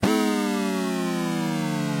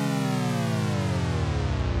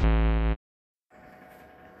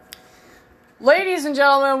Ladies and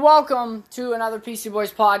gentlemen, welcome to another PC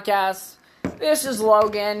Boys podcast. This is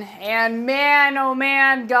Logan, and man, oh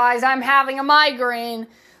man, guys, I'm having a migraine.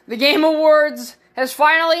 The Game Awards has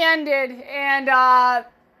finally ended, and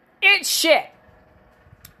it's shit.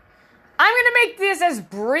 I'm going to make this as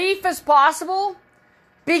brief as possible,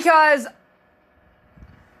 because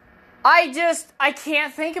I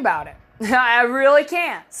can't think about it. I really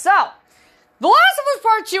can't. So, The Last of Us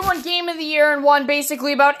Part 2 won Game of the Year and won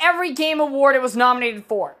basically about every game award it was nominated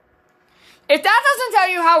for. If that doesn't tell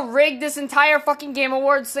you how rigged this entire fucking Game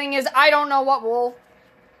Awards thing is, I don't know what will,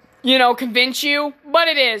 convince you. But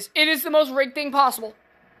it is. It is the most rigged thing possible.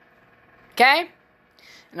 Okay?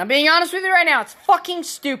 And I'm being honest with you right now, it's fucking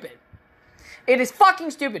stupid. It is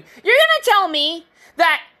fucking stupid. You're gonna tell me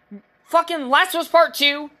that fucking Last of Us Part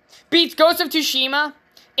 2 beats Ghost of Tsushima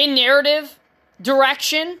in narrative,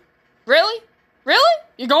 direction? Really? Really?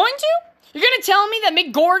 You're going to? You're going to tell me that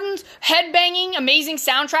Mick Gordon's headbanging, amazing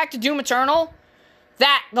soundtrack to Doom Eternal,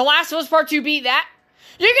 that The Last of Us Part 2 beat that?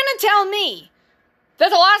 You're going to tell me that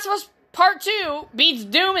The Last of Us Part 2 beats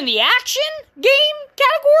Doom in the action game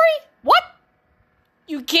category? What?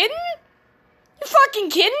 You kidding? You fucking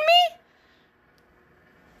kidding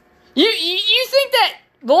me? You think that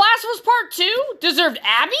The Last of Us Part 2 deserved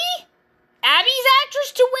Abby's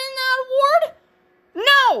actress to win that award?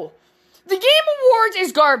 No! The Game Awards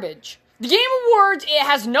is garbage. The Game Awards, it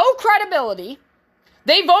has no credibility.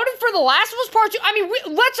 They voted for The Last of Us Part 2. I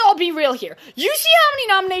mean, let's all be real here. You see how many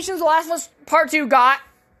nominations The Last of Us Part 2 got?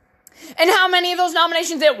 And how many of those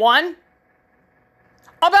nominations it won?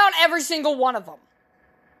 About every single one of them.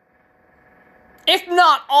 If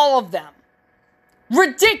not all of them.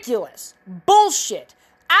 Ridiculous. Bullshit.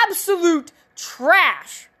 Absolute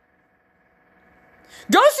trash.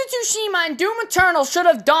 Ghost of Tsushima and Doom Eternal should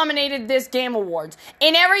have dominated this Game Awards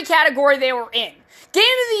in every category they were in. Game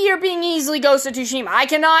of the Year being easily Ghost of Tsushima. I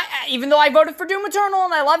cannot, even though I voted for Doom Eternal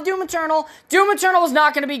and I love Doom Eternal was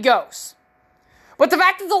not going to be Ghost. But the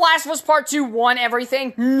fact that The Last of Us Part 2 won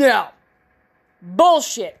everything, no.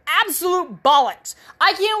 Bullshit. Absolute bollocks.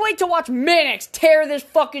 I can't wait to watch Manix tear this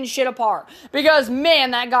fucking shit apart. Because,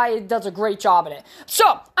 man, that guy does a great job at it. So,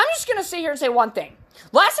 I'm just going to sit here and say one thing.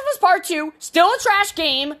 Last of Us Part 2, still a trash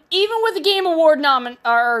game, even with the Game Award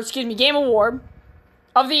Game Award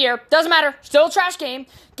of the Year. Doesn't matter, still a trash game.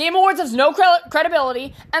 Game Awards has no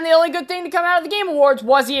credibility, and the only good thing to come out of the Game Awards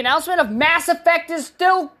was the announcement of Mass Effect is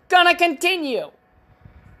still gonna continue.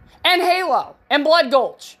 And Halo, and Blood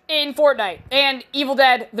Gulch in Fortnite, and Evil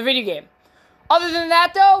Dead, the video game. Other than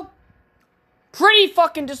that, though, pretty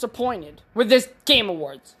fucking disappointed with this Game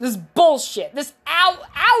Awards. This bullshit. This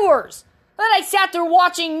hours that I sat there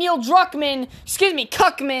watching Neil Cuckman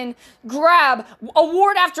grab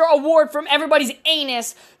award after award from everybody's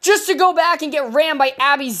anus just to go back and get rammed by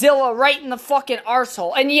Abby Zilla right in the fucking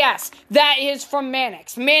arsehole. And yes, that is from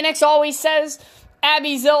Manix. Manix always says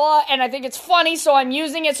Abby Zilla, and I think it's funny, so I'm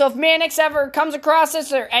using it. So if Manix ever comes across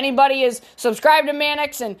this, or anybody is subscribed to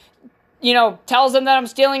Manix and, tells them that I'm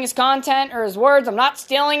stealing his content or his words, I'm not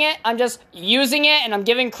stealing it. I'm just using it, and I'm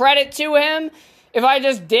giving credit to him. If I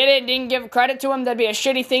just did it and didn't give credit to him, that'd be a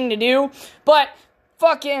shitty thing to do. But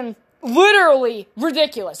fucking literally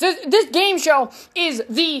ridiculous. This game show is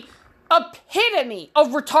the epitome of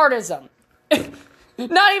retardism.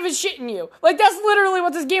 Not even shitting you. Like, that's literally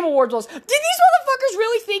what this Game Awards was. Did these motherfuckers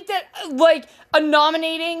really think that,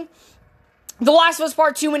 nominating The Last of Us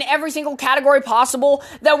Part 2 in every single category possible,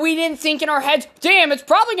 that we didn't think in our heads, damn, it's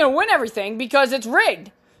probably gonna win everything because it's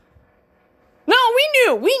rigged? No,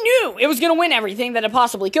 we knew it was going to win everything that it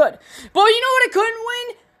possibly could. But you know what it couldn't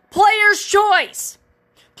win? Player's Choice.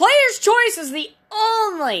 Player's Choice is the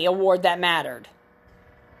only award that mattered.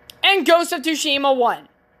 And Ghost of Tsushima won.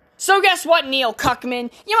 So guess what, Neil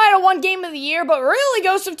Cuckman? You might have won Game of the Year, but really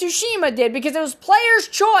Ghost of Tsushima did because it was Player's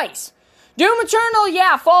Choice. Doom Eternal,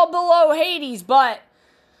 yeah, fall below Hades, but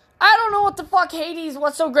I don't know what the fuck Hades,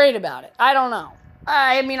 what's so great about it? I don't know.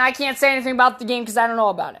 I mean, I can't say anything about the game because I don't know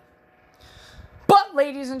about it. But,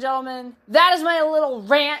 ladies and gentlemen, that is my little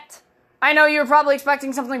rant. I know you're probably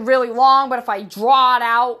expecting something really long, but if I draw it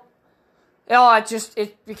out,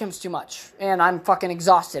 it becomes too much. And I'm fucking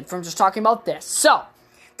exhausted from just talking about this. So,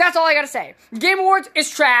 that's all I gotta say. Game Awards is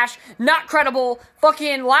trash, not credible.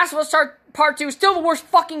 Fucking Last of Us Part 2 is still the worst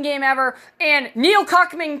fucking game ever, and Neil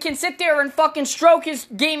Cuckman can sit there and fucking stroke his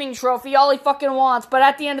gaming trophy all he fucking wants, but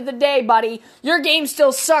at the end of the day, buddy, your game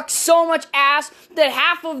still sucks so much ass that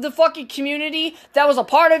half of the fucking community that was a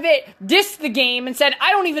part of it dissed the game and said,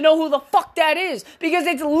 I don't even know who the fuck that is, because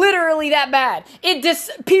it's literally that bad.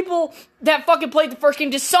 People that fucking played the first game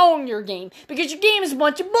disown your game, because your game is a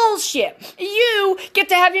bunch of bullshit. You get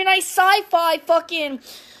to have your nice sci-fi fucking,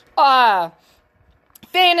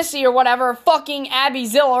 fantasy or whatever, fucking Abby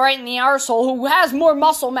Zilla right in the arsehole, who has more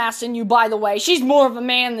muscle mass than you, by the way. She's more of a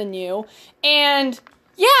man than you. And,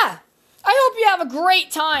 yeah, I hope you have a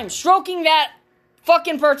great time stroking that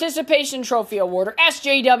fucking participation trophy award, or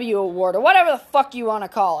SJW award, or whatever the fuck you want to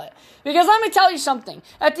call it. Because let me tell you something.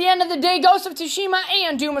 At the end of the day, Ghost of Tsushima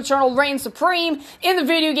and Doom Eternal reign supreme in the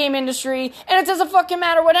video game industry, and it doesn't fucking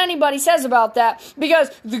matter what anybody says about that, because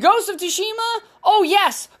the Ghost of Tsushima, oh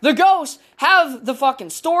yes, the ghosts have the fucking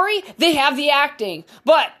story, they have the acting,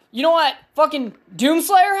 but you know what fucking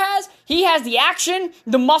Doomslayer has? He has the action,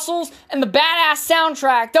 the muscles, and the badass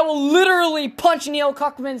soundtrack that will literally punch Neil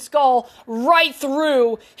Cuckman's skull right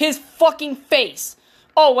through his fucking face.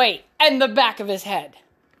 Oh wait, and the back of his head.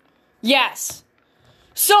 Yes.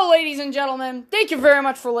 So, ladies and gentlemen, thank you very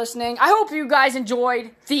much for listening. I hope you guys enjoyed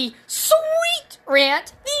the sweet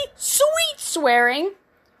rant, the sweet swearing,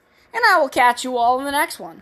 and I will catch you all in the next one.